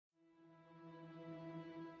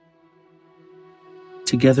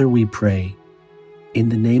Together we pray, in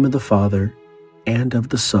the name of the Father, and of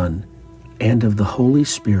the Son, and of the Holy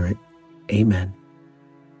Spirit. Amen.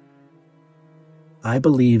 I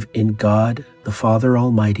believe in God, the Father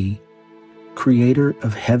Almighty, creator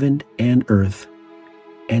of heaven and earth,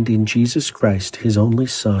 and in Jesus Christ, his only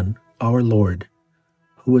Son, our Lord,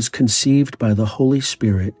 who was conceived by the Holy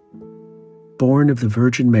Spirit, born of the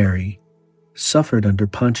Virgin Mary, suffered under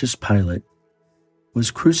Pontius Pilate,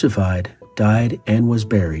 was crucified, died, and was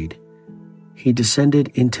buried. He descended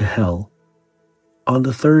into hell. On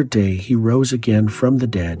the third day he rose again from the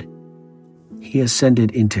dead. He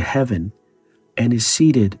ascended into heaven and is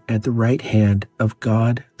seated at the right hand of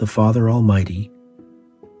God the Father Almighty.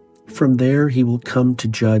 From there he will come to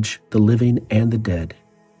judge the living and the dead.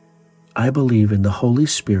 I believe in the Holy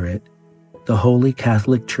Spirit, the Holy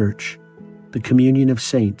Catholic Church, the communion of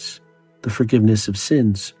saints, the forgiveness of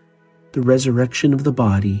sins, the resurrection of the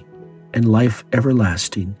body, and life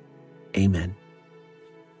everlasting. Amen.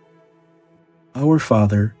 Our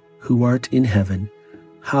Father, who art in heaven,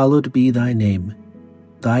 hallowed be thy name.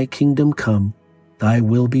 Thy kingdom come, thy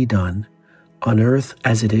will be done, on earth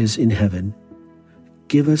as it is in heaven.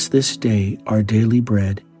 Give us this day our daily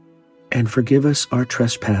bread, and forgive us our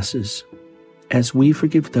trespasses, as we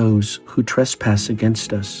forgive those who trespass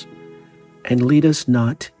against us. And lead us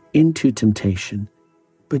not into temptation,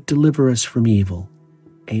 but deliver us from evil.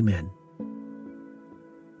 Amen.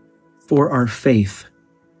 For our faith.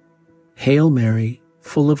 Hail Mary,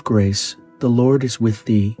 full of grace, the Lord is with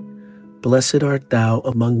thee. Blessed art thou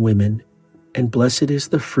among women, and blessed is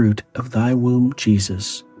the fruit of thy womb,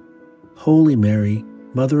 Jesus. Holy Mary,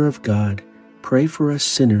 Mother of God, pray for us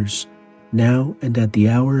sinners, now and at the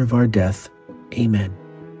hour of our death. Amen.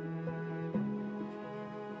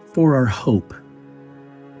 For our hope.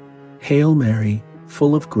 Hail Mary,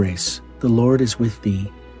 full of grace, the Lord is with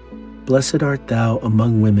thee. Blessed art thou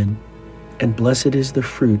among women, and blessed is the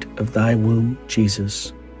fruit of thy womb,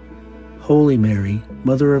 Jesus. Holy Mary,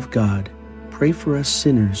 Mother of God, pray for us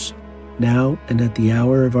sinners, now and at the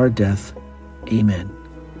hour of our death. Amen.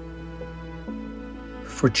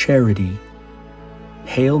 For charity.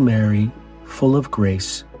 Hail Mary, full of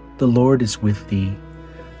grace, the Lord is with thee.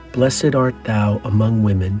 Blessed art thou among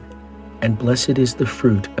women, and blessed is the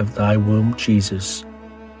fruit of thy womb, Jesus.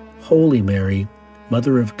 Holy Mary,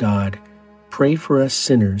 Mother of God, pray for us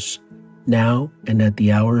sinners, now and at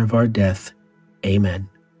the hour of our death. Amen.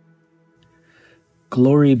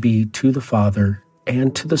 Glory be to the Father,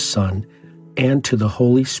 and to the Son, and to the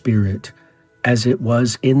Holy Spirit, as it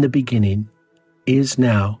was in the beginning, is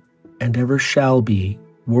now, and ever shall be,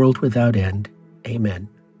 world without end. Amen.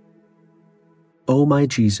 O my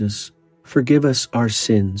Jesus, forgive us our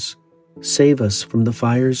sins, save us from the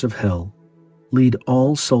fires of hell, lead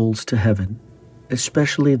all souls to heaven,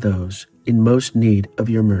 especially those in most need of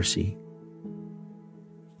your mercy.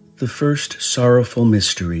 The first sorrowful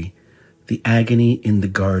mystery, the agony in the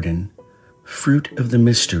garden, fruit of the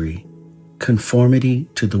mystery, conformity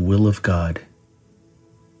to the will of God.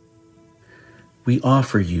 We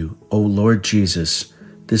offer you, O Lord Jesus,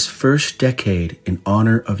 this first decade in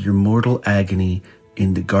honor of your mortal agony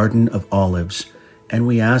in the Garden of Olives, and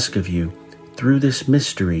we ask of you, through this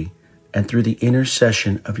mystery and through the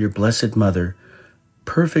intercession of your Blessed Mother,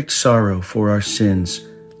 perfect sorrow for our sins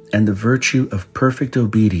and the virtue of perfect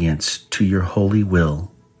obedience to your holy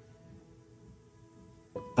will.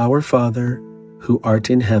 Our Father, who art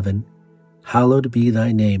in heaven, hallowed be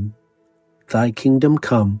thy name. Thy kingdom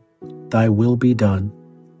come, thy will be done,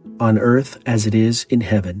 on earth as it is in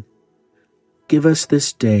heaven. Give us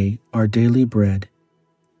this day our daily bread,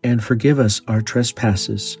 and forgive us our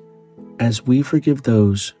trespasses, as we forgive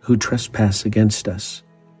those who trespass against us.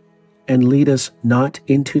 And lead us not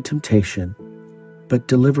into temptation, but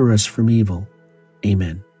deliver us from evil.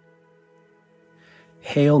 Amen.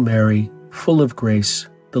 Hail Mary, full of grace,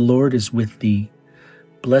 the Lord is with thee.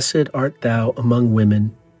 Blessed art thou among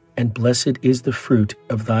women, and blessed is the fruit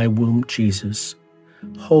of thy womb, Jesus.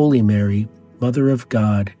 Holy Mary, Mother of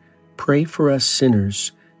God, pray for us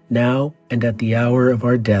sinners, now and at the hour of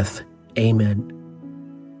our death. Amen.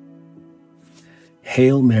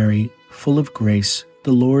 Hail Mary, full of grace,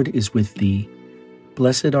 the Lord is with thee.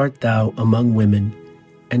 Blessed art thou among women,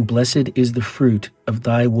 and blessed is the fruit of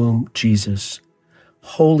thy womb, Jesus.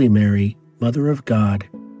 Holy Mary, Mother of God,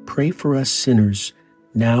 pray for us sinners,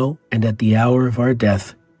 now and at the hour of our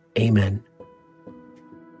death. Amen.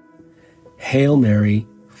 Hail Mary,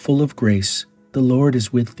 full of grace, the Lord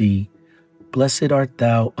is with thee. Blessed art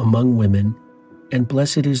thou among women, and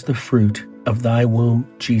blessed is the fruit of thy womb,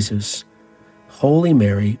 Jesus. Holy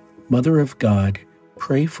Mary, Mother of God,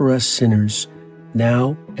 pray for us sinners,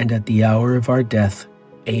 now and at the hour of our death.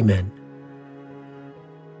 Amen.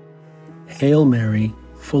 Hail Mary,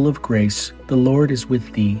 full of grace, the Lord is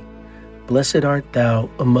with thee. Blessed art thou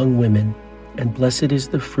among women, and blessed is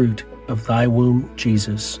the fruit of thy womb,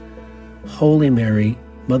 Jesus. Holy Mary,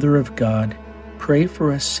 Mother of God, pray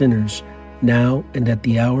for us sinners, now and at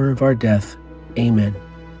the hour of our death. Amen.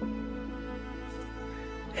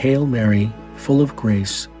 Hail Mary, full of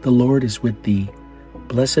grace, the Lord is with thee.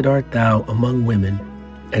 Blessed art thou among women,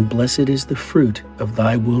 and blessed is the fruit of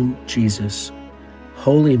thy womb, Jesus.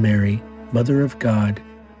 Holy Mary, Mother of God,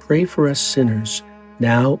 pray for us sinners,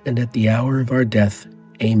 now and at the hour of our death.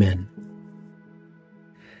 Amen.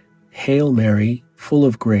 Hail Mary, full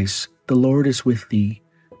of grace, the Lord is with thee.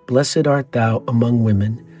 Blessed art thou among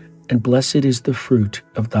women, and blessed is the fruit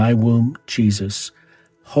of thy womb, Jesus.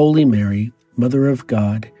 Holy Mary, Mother of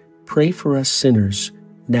God, pray for us sinners,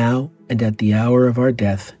 now and at the hour of our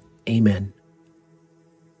death. Amen.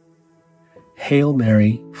 Hail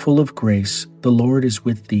Mary, full of grace, the Lord is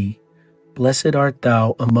with thee. Blessed art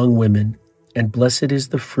thou among women, and blessed is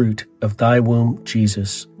the fruit of thy womb,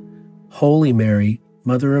 Jesus. Holy Mary,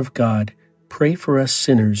 Mother of God, pray for us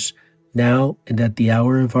sinners, now and at the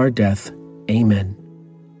hour of our death. Amen.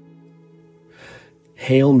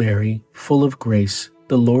 Hail Mary, full of grace,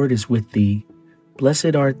 the Lord is with thee.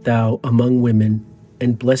 Blessed art thou among women,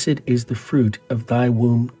 and blessed is the fruit of thy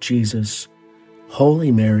womb, Jesus.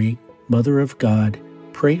 Holy Mary, Mother of God,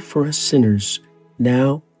 pray for us sinners,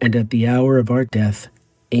 now and at the hour of our death.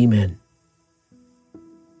 Amen.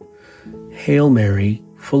 Hail Mary,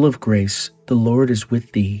 full of grace, the Lord is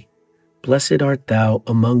with thee. Blessed art thou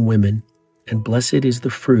among women, and blessed is the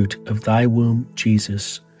fruit of thy womb,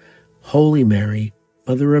 Jesus. Holy Mary,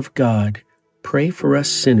 Mother of God, pray for us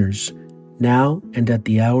sinners, now and at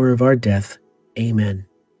the hour of our death. Amen.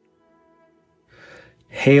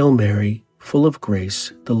 Hail Mary, full of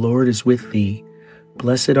grace, the Lord is with thee.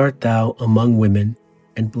 Blessed art thou among women,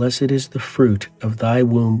 and blessed is the fruit of thy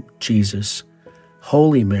womb, Jesus.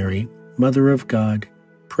 Holy Mary, Mother of God,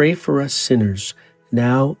 pray for us sinners,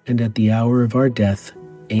 now and at the hour of our death.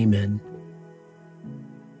 Amen.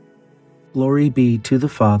 Glory be to the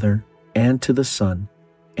Father, and to the Son,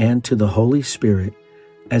 and to the Holy Spirit,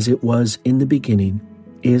 as it was in the beginning,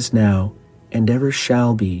 is now, and ever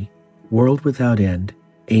shall be, world without end.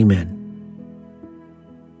 Amen.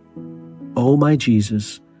 O my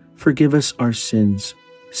Jesus, forgive us our sins,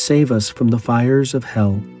 save us from the fires of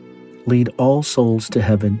hell, lead all souls to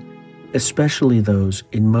heaven, especially those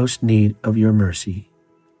in most need of your mercy.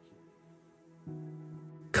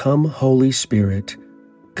 Come, Holy Spirit,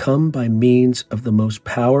 come by means of the most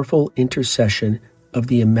powerful intercession of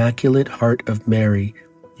the Immaculate Heart of Mary,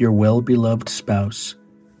 your well-beloved spouse.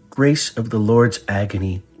 Grace of the Lord's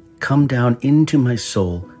agony, come down into my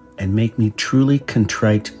soul and make me truly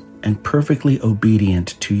contrite and perfectly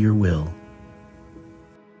obedient to your will.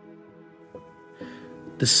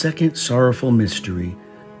 The second sorrowful mystery,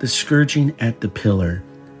 the scourging at the pillar.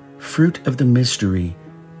 Fruit of the mystery,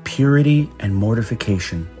 purity and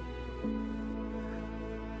mortification.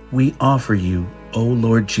 We offer you, O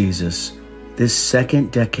Lord Jesus, this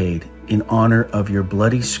second decade in honor of your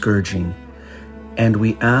bloody scourging, and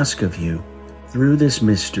we ask of you, through this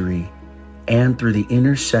mystery and through the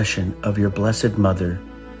intercession of your Blessed Mother,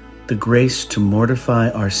 the grace to mortify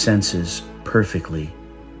our senses perfectly.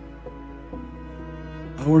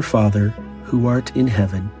 Our Father, who art in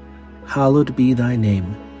heaven, hallowed be thy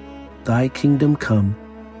name. Thy kingdom come,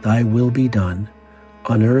 thy will be done,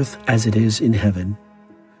 on earth as it is in heaven.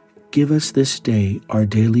 Give us this day our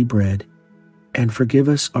daily bread, and forgive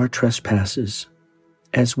us our trespasses,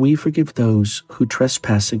 as we forgive those who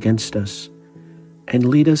trespass against us. And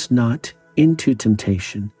lead us not into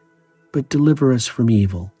temptation, but deliver us from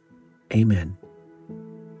evil. Amen.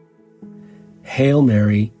 Hail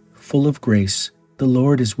Mary, full of grace, the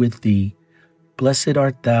Lord is with thee. Blessed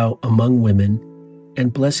art thou among women,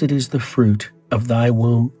 and blessed is the fruit of thy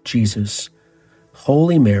womb, Jesus.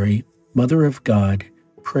 Holy Mary, Mother of God,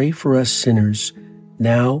 pray for us sinners,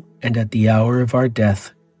 now and at the hour of our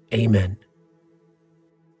death. Amen.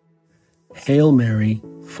 Hail Mary,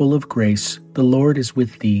 full of grace, the Lord is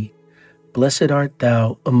with thee. Blessed art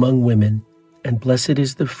thou among women, and blessed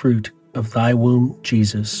is the fruit of thy womb,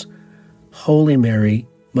 Jesus. Holy Mary,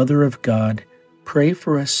 Mother of God, pray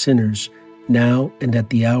for us sinners, now and at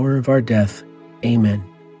the hour of our death. Amen.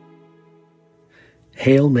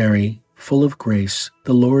 Hail Mary, full of grace,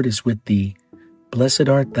 the Lord is with thee. Blessed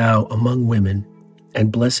art thou among women,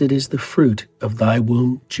 and blessed is the fruit of thy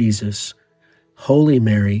womb, Jesus. Holy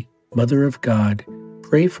Mary, Mother of God,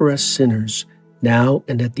 pray for us sinners, now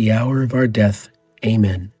and at the hour of our death.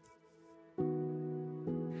 Amen.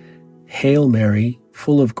 Hail Mary,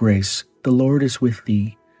 full of grace, the Lord is with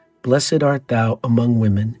thee. Blessed art thou among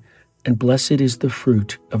women, and blessed is the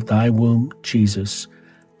fruit of thy womb, Jesus.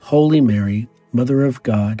 Holy Mary, Mother of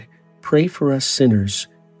God, pray for us sinners,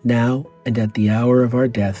 now and at the hour of our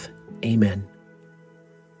death. Amen.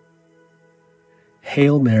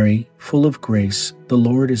 Hail Mary, full of grace, the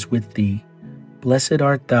Lord is with thee. Blessed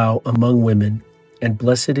art thou among women, and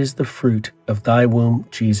blessed is the fruit of thy womb,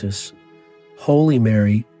 Jesus. Holy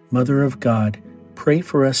Mary, Mother of God, pray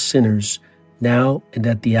for us sinners, now and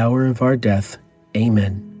at the hour of our death.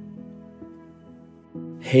 Amen.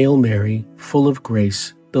 Hail Mary, full of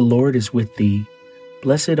grace, the Lord is with thee.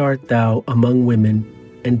 Blessed art thou among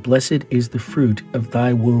women, and blessed is the fruit of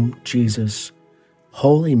thy womb, Jesus.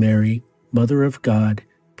 Holy Mary, Mother of God,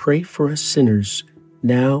 pray for us sinners,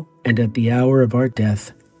 now and at the hour of our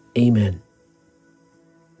death. Amen.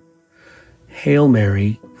 Hail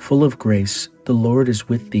Mary, full of grace, the Lord is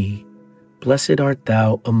with thee. Blessed art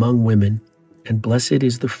thou among women, and blessed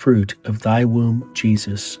is the fruit of thy womb,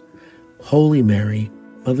 Jesus. Holy Mary,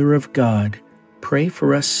 Mother of God, pray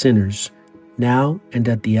for us sinners, now and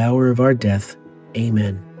at the hour of our death.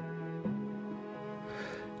 Amen.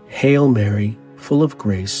 Hail Mary, full of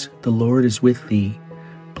grace, the Lord is with thee.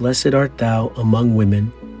 Blessed art thou among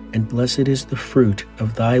women, and blessed is the fruit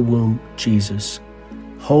of thy womb, Jesus.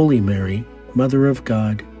 Holy Mary, Mother of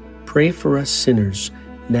God, pray for us sinners,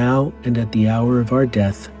 now and at the hour of our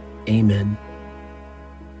death. Amen.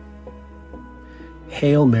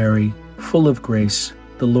 Hail Mary, full of grace,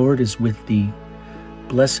 the Lord is with thee.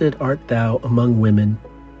 Blessed art thou among women,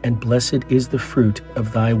 and blessed is the fruit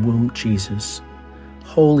of thy womb, Jesus.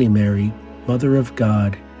 Holy Mary, Mother of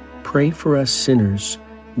God, pray for us sinners,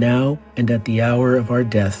 now and at the hour of our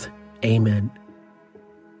death. Amen.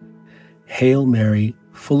 Hail Mary,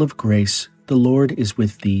 full of grace, the Lord is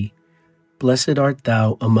with thee. Blessed art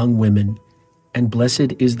thou among women, and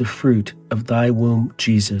blessed is the fruit of thy womb,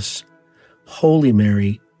 Jesus. Holy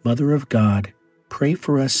Mary, Mother of God, pray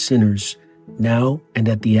for us sinners, now and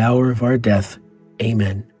at the hour of our death.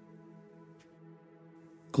 Amen.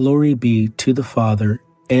 Glory be to the Father,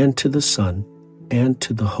 and to the Son, and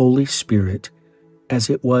to the Holy Spirit, as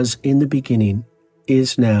it was in the beginning,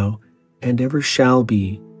 is now, and ever shall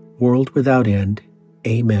be, world without end.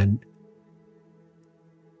 Amen.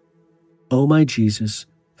 O my Jesus,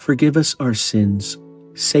 forgive us our sins,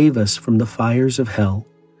 save us from the fires of hell,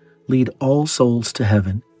 lead all souls to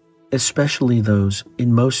heaven, especially those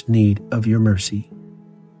in most need of your mercy.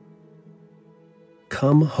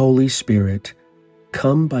 Come, Holy Spirit,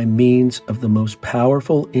 come by means of the most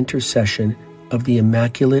powerful intercession of the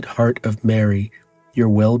Immaculate Heart of Mary, your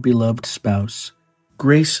well-beloved spouse.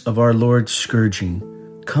 Grace of our Lord's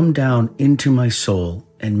scourging, come down into my soul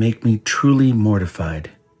and make me truly mortified.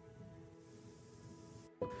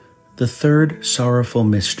 The third sorrowful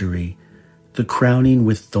mystery, the crowning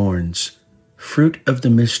with thorns. Fruit of the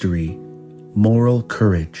mystery, moral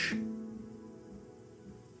courage.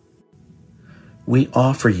 We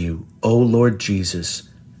offer you, O Lord Jesus,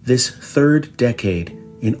 this third decade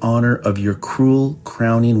in honor of your cruel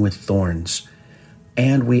crowning with thorns,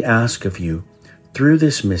 and we ask of you, through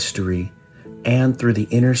this mystery and through the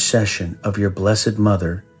intercession of your Blessed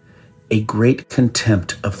Mother, a great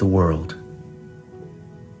contempt of the world.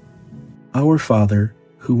 Our Father,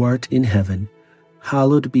 who art in heaven,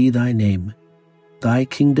 hallowed be thy name. Thy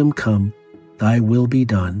kingdom come, thy will be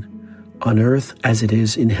done, on earth as it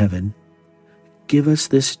is in heaven. Give us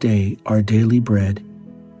this day our daily bread,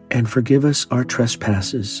 and forgive us our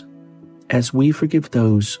trespasses, as we forgive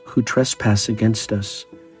those who trespass against us.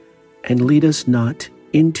 And lead us not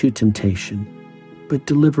into temptation, but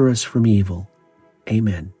deliver us from evil.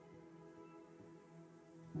 Amen.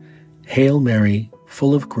 Hail Mary,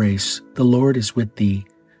 full of grace, the Lord is with thee.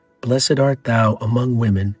 Blessed art thou among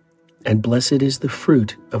women, and blessed is the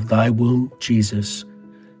fruit of thy womb, Jesus.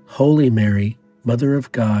 Holy Mary, Mother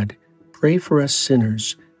of God, pray for us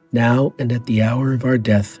sinners, now and at the hour of our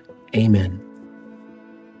death. Amen.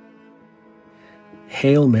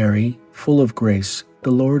 Hail Mary, full of grace,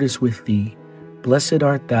 the Lord is with thee. Blessed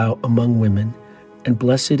art thou among women, and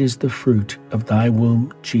blessed is the fruit of thy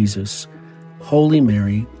womb, Jesus. Holy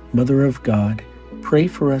Mary, Mother of God, pray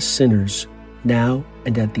for us sinners, now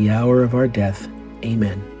and at the hour of our death.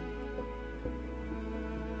 Amen.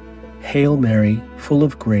 Hail Mary, full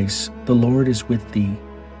of grace, the Lord is with thee.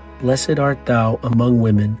 Blessed art thou among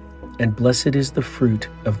women, and blessed is the fruit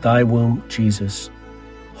of thy womb, Jesus.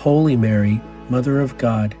 Holy Mary, Mother of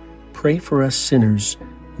God, pray for us sinners,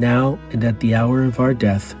 now and at the hour of our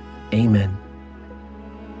death. Amen.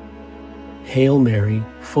 Hail Mary,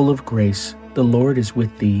 full of grace, the Lord is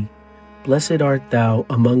with thee. Blessed art thou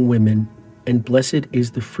among women, and blessed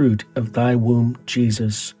is the fruit of thy womb,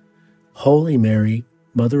 Jesus. Holy Mary,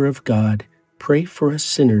 Mother of God, pray for us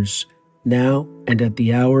sinners, now and at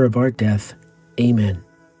the hour of our death. Amen.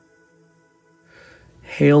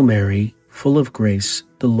 Hail Mary, full of grace,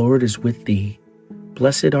 the Lord is with thee.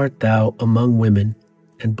 Blessed art thou among women,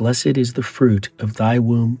 and blessed is the fruit of thy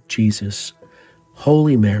womb, Jesus.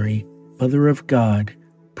 Holy Mary, Mother of God,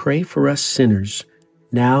 pray for us sinners,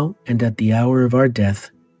 now and at the hour of our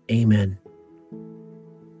death. Amen.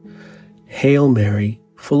 Hail Mary,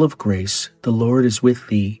 full of grace, the Lord is with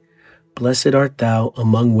thee. Blessed art thou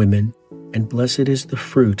among women, and blessed is the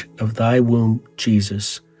fruit of thy womb,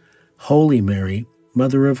 Jesus. Holy Mary,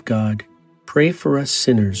 Mother of God, pray for us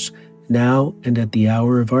sinners, now and at the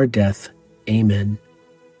hour of our death. Amen.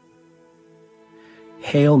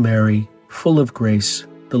 Hail Mary, full of grace,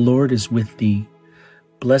 the Lord is with thee.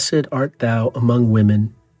 Blessed art thou among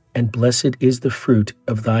women, and blessed is the fruit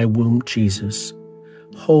of thy womb, Jesus.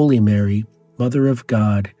 Holy Mary, Mother of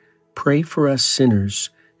God, pray for us sinners,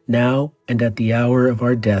 now and at the hour of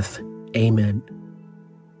our death. Amen.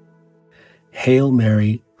 Hail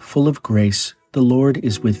Mary, full of grace, the Lord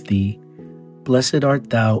is with thee. Blessed art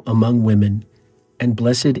thou among women, and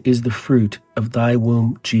blessed is the fruit of thy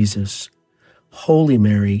womb, Jesus. Holy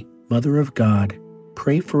Mary, Mother of God,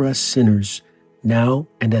 pray for us sinners, now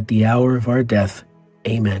and at the hour of our death.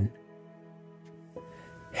 Amen.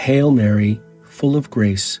 Hail Mary, full of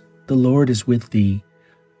grace, the Lord is with thee.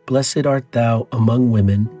 Blessed art thou among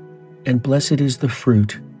women, and blessed is the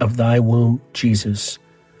fruit of thy womb, Jesus.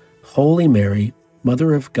 Holy Mary,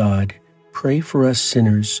 Mother of God, pray for us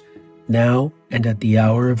sinners, now and at the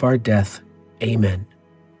hour of our death. Amen.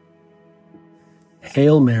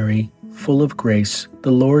 Hail Mary, full of grace,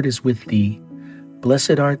 the Lord is with thee.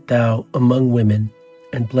 Blessed art thou among women,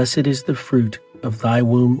 and blessed is the fruit of thy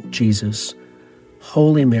womb, Jesus.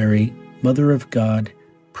 Holy Mary, Mother of God,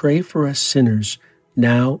 pray for us sinners,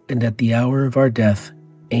 now and at the hour of our death.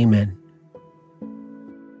 Amen.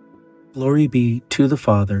 Glory be to the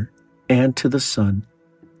Father, and to the Son,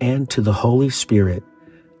 and to the Holy Spirit,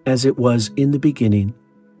 as it was in the beginning,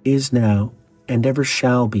 is now, and ever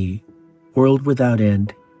shall be, world without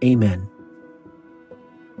end. Amen.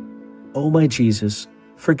 O my Jesus,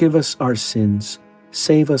 forgive us our sins,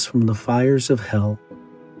 save us from the fires of hell,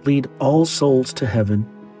 lead all souls to heaven,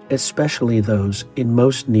 especially those in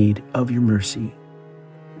most need of your mercy.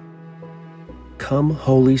 Come,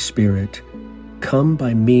 Holy Spirit, come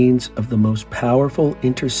by means of the most powerful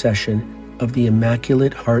intercession of the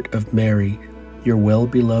Immaculate Heart of Mary, your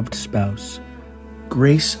well-beloved spouse.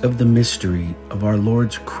 Grace of the mystery of our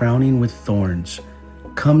Lord's crowning with thorns,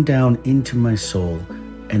 come down into my soul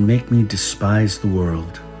and make me despise the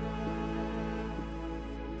world.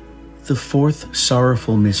 The fourth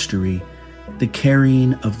sorrowful mystery, the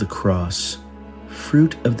carrying of the cross.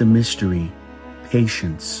 Fruit of the mystery,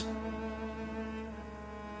 patience.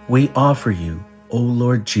 We offer you, O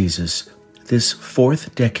Lord Jesus, this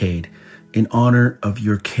fourth decade in honor of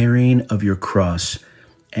your carrying of your cross,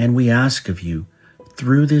 and we ask of you,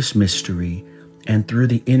 through this mystery and through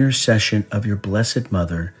the intercession of your Blessed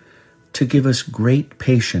Mother, to give us great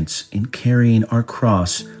patience in carrying our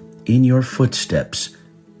cross in your footsteps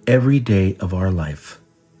every day of our life.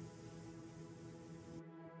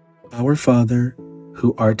 Our Father,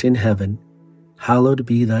 who art in heaven, hallowed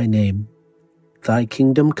be thy name. Thy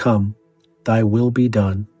kingdom come, thy will be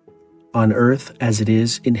done, on earth as it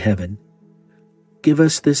is in heaven. Give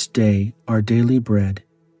us this day our daily bread,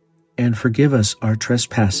 and forgive us our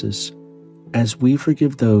trespasses, as we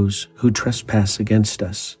forgive those who trespass against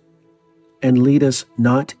us. And lead us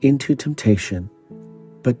not into temptation,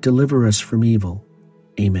 but deliver us from evil.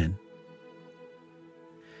 Amen.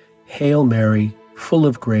 Hail Mary, full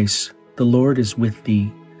of grace, the Lord is with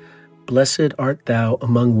thee. Blessed art thou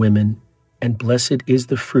among women, and blessed is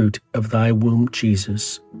the fruit of thy womb,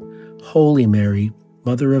 Jesus. Holy Mary,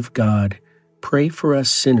 Mother of God, pray for us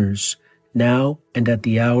sinners, now and at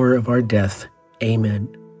the hour of our death. Amen.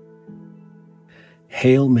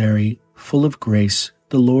 Hail Mary, full of grace,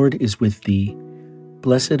 the Lord is with thee.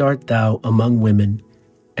 Blessed art thou among women,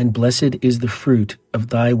 and blessed is the fruit of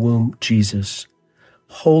thy womb, Jesus.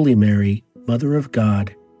 Holy Mary, Mother of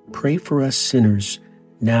God, pray for us sinners,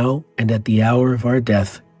 now and at the hour of our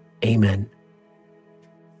death. Amen.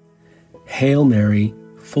 Hail Mary,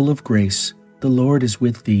 full of grace, the Lord is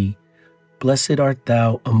with thee. Blessed art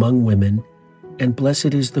thou among women, and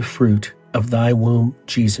blessed is the fruit of thy womb,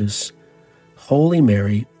 Jesus. Holy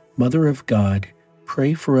Mary, Mother of God,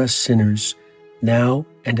 pray for us sinners, now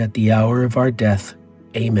and at the hour of our death.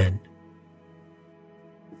 Amen.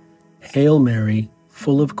 Hail Mary,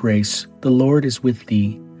 full of grace, the Lord is with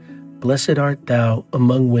thee. Blessed art thou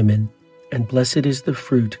among women, and blessed is the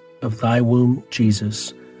fruit of thy womb,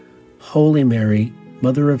 Jesus. Holy Mary,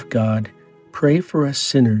 Mother of God, pray for us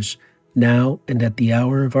sinners, now and at the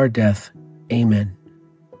hour of our death. Amen.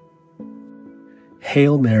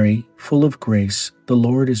 Hail Mary, full of grace, the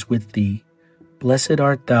Lord is with thee. Blessed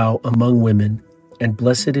art thou among women, and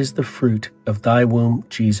blessed is the fruit of thy womb,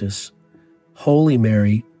 Jesus. Holy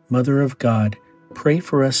Mary, Mother of God, pray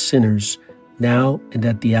for us sinners, now and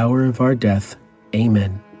at the hour of our death.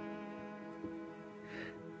 Amen.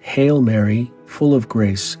 Hail Mary, full of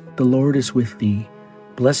grace, the Lord is with thee.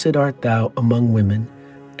 Blessed art thou among women,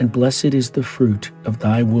 and blessed is the fruit of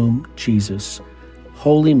thy womb, Jesus.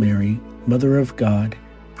 Holy Mary, Mother of God,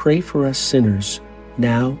 pray for us sinners,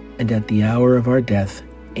 now and at the hour of our death.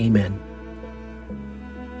 Amen.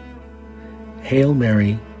 Hail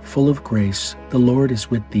Mary, full of grace, the Lord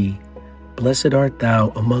is with thee. Blessed art thou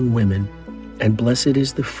among women, and blessed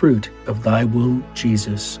is the fruit of thy womb,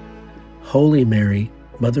 Jesus. Holy Mary,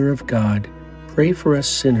 Mother of God, pray for us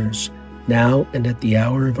sinners, now and at the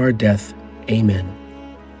hour of our death. Amen.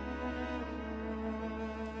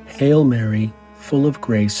 Hail Mary, full of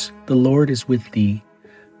grace, the Lord is with thee.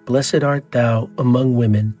 Blessed art thou among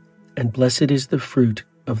women, and blessed is the fruit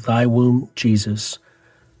of thy womb, Jesus.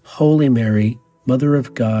 Holy Mary, Mother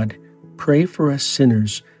of God, pray for us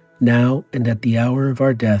sinners, now and at the hour of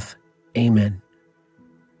our death. Amen.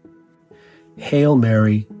 Hail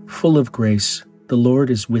Mary, full of grace, the Lord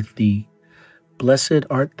is with thee. Blessed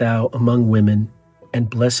art thou among women, and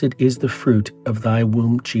blessed is the fruit of thy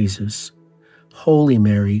womb, Jesus. Holy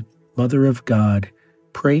Mary, Mother of God,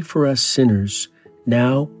 pray for us sinners,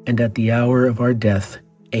 now and at the hour of our death.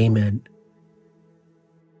 Amen.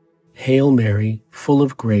 Hail Mary, full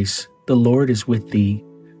of grace, the Lord is with thee.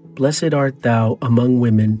 Blessed art thou among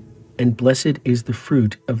women, and blessed is the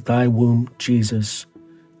fruit of thy womb, Jesus.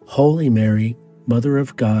 Holy Mary, Mother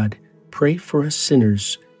of God, pray for us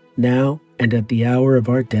sinners, now and at the hour of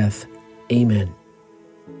our death. Amen.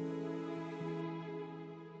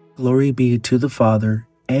 Glory be to the Father,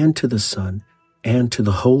 and to the Son, and to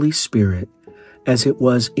the Holy Spirit, as it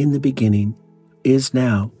was in the beginning, is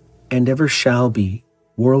now, and ever shall be,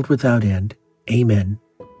 world without end. Amen.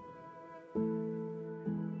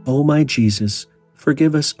 O my Jesus,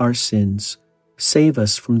 forgive us our sins, save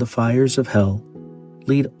us from the fires of hell,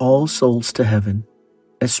 lead all souls to heaven,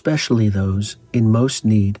 especially those in most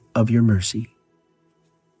need of your mercy.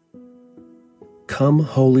 Come,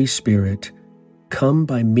 Holy Spirit, come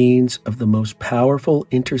by means of the most powerful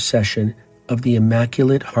intercession of the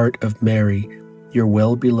Immaculate Heart of Mary, your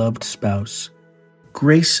well-beloved spouse.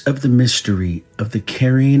 Grace of the mystery of the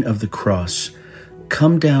carrying of the cross,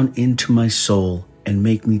 come down into my soul and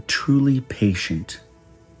make me truly patient.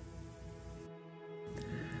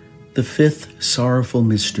 The fifth sorrowful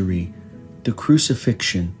mystery, the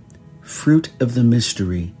crucifixion, fruit of the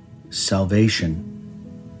mystery, salvation.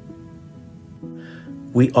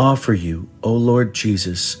 We offer you, O Lord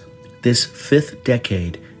Jesus, this fifth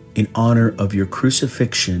decade in honor of your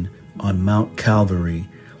crucifixion on Mount Calvary,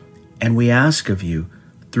 and we ask of you,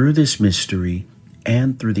 through this mystery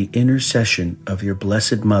and through the intercession of your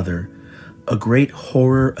Blessed Mother, a great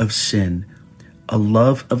horror of sin, a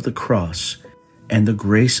love of the cross, and the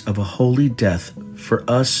grace of a holy death for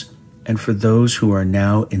us and for those who are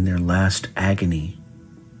now in their last agony.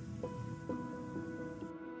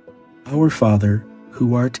 Our Father,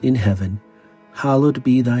 who art in heaven, hallowed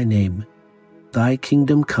be thy name. Thy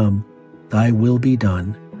kingdom come, thy will be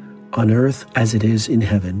done, on earth as it is in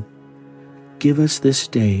heaven. Give us this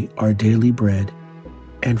day our daily bread,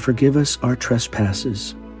 and forgive us our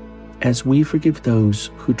trespasses, as we forgive those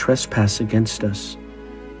who trespass against us.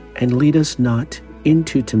 And lead us not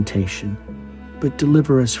into temptation, but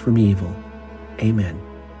deliver us from evil. Amen.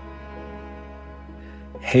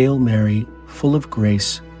 Hail Mary, full of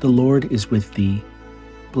grace, the Lord is with thee.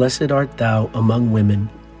 Blessed art thou among women,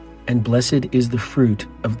 and blessed is the fruit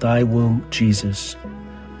of thy womb, Jesus.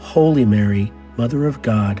 Holy Mary, Mother of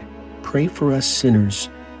God, pray for us sinners,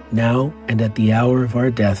 now and at the hour of our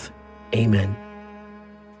death. Amen.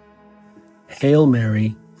 Hail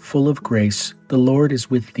Mary, full of grace, the Lord is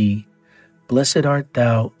with thee. Blessed art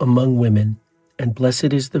thou among women, and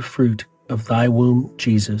blessed is the fruit of thy womb,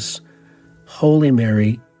 Jesus. Holy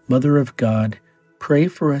Mary, Mother of God, pray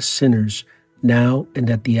for us sinners, now and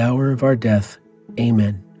at the hour of our death.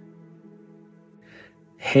 Amen.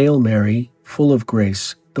 Hail Mary, full of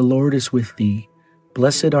grace, the Lord is with thee.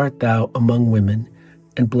 Blessed art thou among women,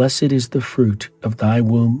 and blessed is the fruit of thy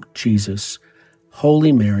womb, Jesus.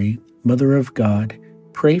 Holy Mary, Mother of God,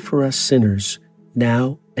 pray for us sinners,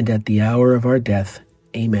 now and at the hour of our death.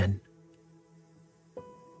 Amen.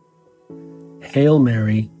 Hail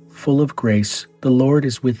Mary, full of grace, the Lord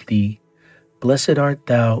is with thee. Blessed art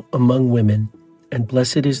thou among women, and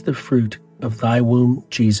blessed is the fruit of thy womb,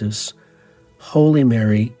 Jesus. Holy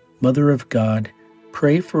Mary, Mother of God,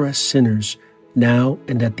 pray for us sinners, now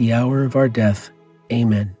and at the hour of our death.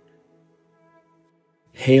 Amen.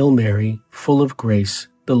 Hail Mary, full of grace,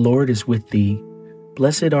 the Lord is with thee.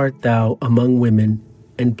 Blessed art thou among women,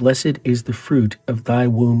 and blessed is the fruit of thy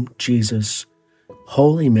womb, Jesus.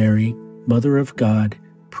 Holy Mary, Mother of God,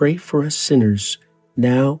 pray for us sinners,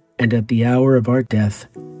 now and at the hour of our death.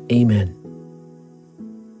 Amen.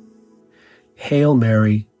 Hail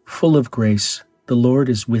Mary, full of grace, the Lord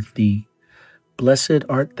is with thee. Blessed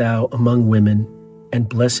art thou among women, and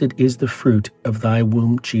blessed is the fruit of thy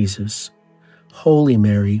womb, Jesus. Holy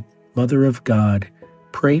Mary, Mother of God,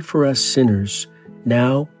 pray for us sinners,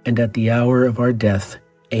 now and at the hour of our death.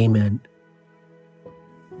 Amen.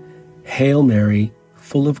 Hail Mary,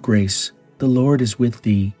 full of grace, the Lord is with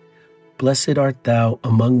thee. Blessed art thou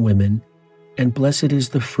among women, and blessed is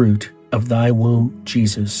the fruit of thy womb,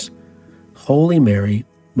 Jesus. Holy Mary,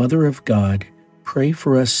 Mother of God, pray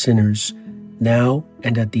for us sinners, now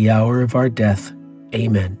and at the hour of our death.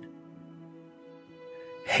 Amen.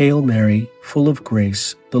 Hail Mary, full of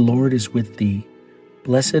grace, the Lord is with thee.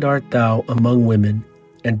 Blessed art thou among women,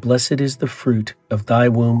 and blessed is the fruit of thy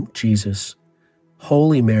womb, Jesus.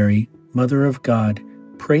 Holy Mary, Mother of God,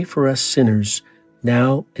 pray for us sinners,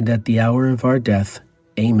 now and at the hour of our death.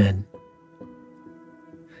 Amen.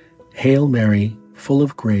 Hail Mary, full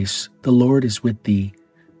of grace, the Lord is with thee.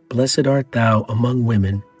 Blessed art thou among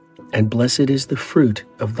women, and blessed is the fruit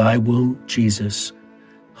of thy womb, Jesus.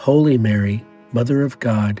 Holy Mary, Mother of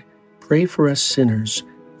God, pray for us sinners,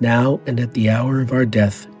 now and at the hour of our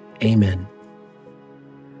death. Amen.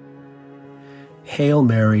 Hail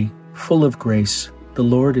Mary, full of grace, the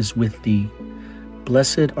Lord is with thee.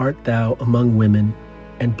 Blessed art thou among women,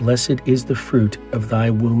 and blessed is the fruit of thy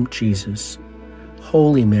womb, Jesus.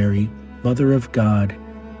 Holy Mary, Mother of God,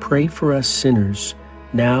 pray for us sinners,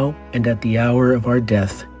 now and at the hour of our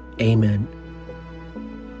death. Amen.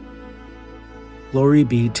 Glory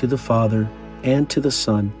be to the Father, and to the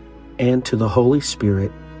Son, and to the Holy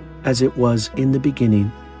Spirit, as it was in the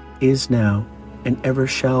beginning, is now, and ever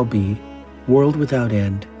shall be, world without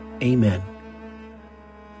end. Amen.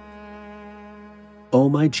 O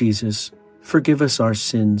my Jesus, forgive us our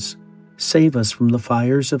sins, save us from the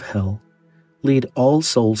fires of hell, lead all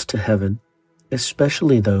souls to heaven,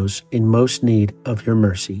 especially those in most need of your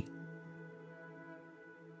mercy.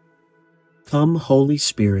 Come, Holy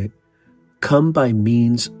Spirit, come by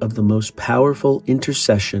means of the most powerful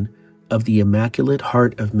intercession of the Immaculate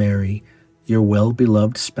Heart of Mary, your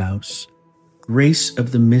well-beloved spouse. Grace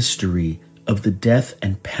of the mystery of the death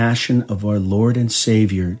and passion of our Lord and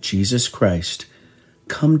Savior, Jesus Christ,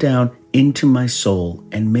 come down into my soul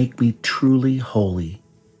and make me truly holy.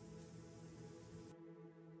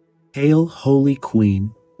 Hail, Holy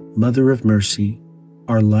Queen, Mother of Mercy,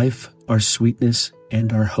 our life, our sweetness,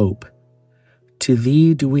 and our hope. To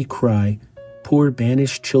thee do we cry, poor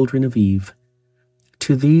banished children of Eve.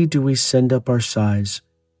 To thee do we send up our sighs,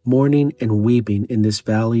 mourning and weeping in this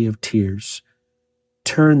valley of tears.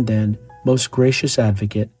 Turn then, most gracious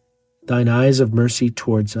Advocate, thine eyes of mercy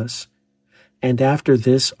towards us, and after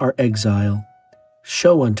this our exile,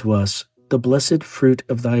 show unto us the blessed fruit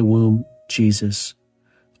of thy womb, Jesus.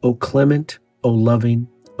 O clement, O loving,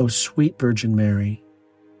 O sweet Virgin Mary,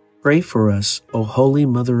 pray for us, O Holy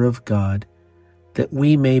Mother of God, that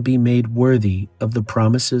we may be made worthy of the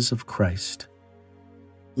promises of Christ.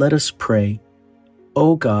 Let us pray.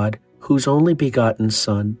 O God, whose only begotten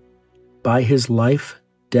Son, by his life,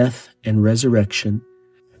 death, and resurrection,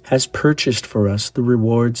 has purchased for us the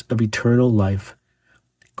rewards of eternal life,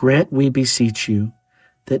 grant, we beseech you,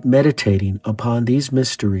 that meditating upon these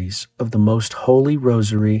mysteries of the most holy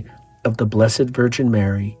Rosary of the Blessed Virgin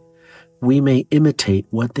Mary, we may imitate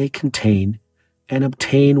what they contain and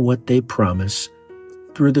obtain what they promise,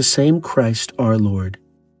 through the same Christ our Lord.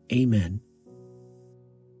 Amen.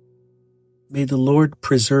 May the Lord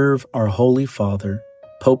preserve our Holy Father,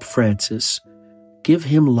 Pope Francis, give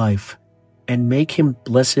him life, and make him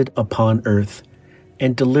blessed upon earth,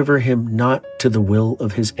 and deliver him not to the will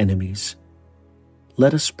of his enemies.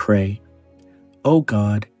 Let us pray. O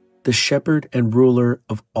God, the shepherd and ruler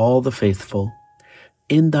of all the faithful,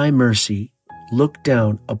 in thy mercy look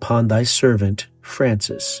down upon thy servant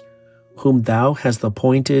Francis, whom thou hast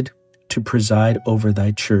appointed to preside over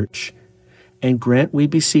thy church, and grant, we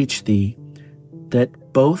beseech thee,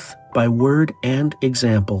 that both by word and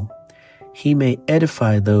example he may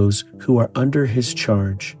edify those who are under his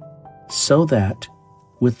charge, so that,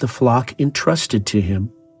 with the flock entrusted to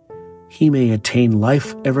him, he may attain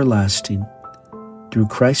life everlasting. Through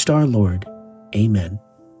Christ our Lord. Amen.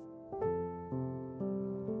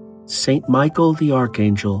 Saint Michael the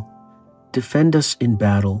Archangel, defend us in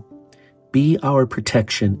battle. Be our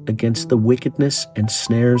protection against the wickedness and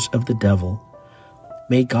snares of the devil.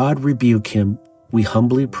 May God rebuke him, we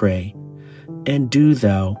humbly pray. And do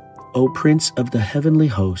thou, O Prince of the heavenly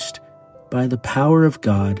host, by the power of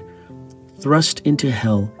God, thrust into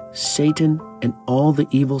hell Satan and all the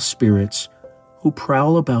evil spirits who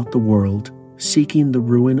prowl about the world, seeking the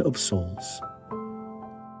ruin of souls.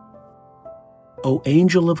 O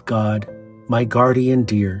angel of God, my guardian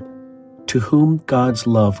dear, to whom God's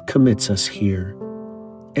love commits us here,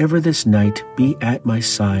 ever this night be at my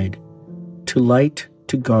side, to light,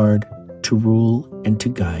 to guard, to rule, and to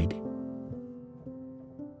guide.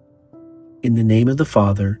 In the name of the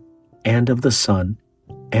Father, and of the Son,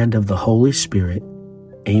 and of the Holy Spirit.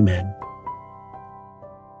 Amen.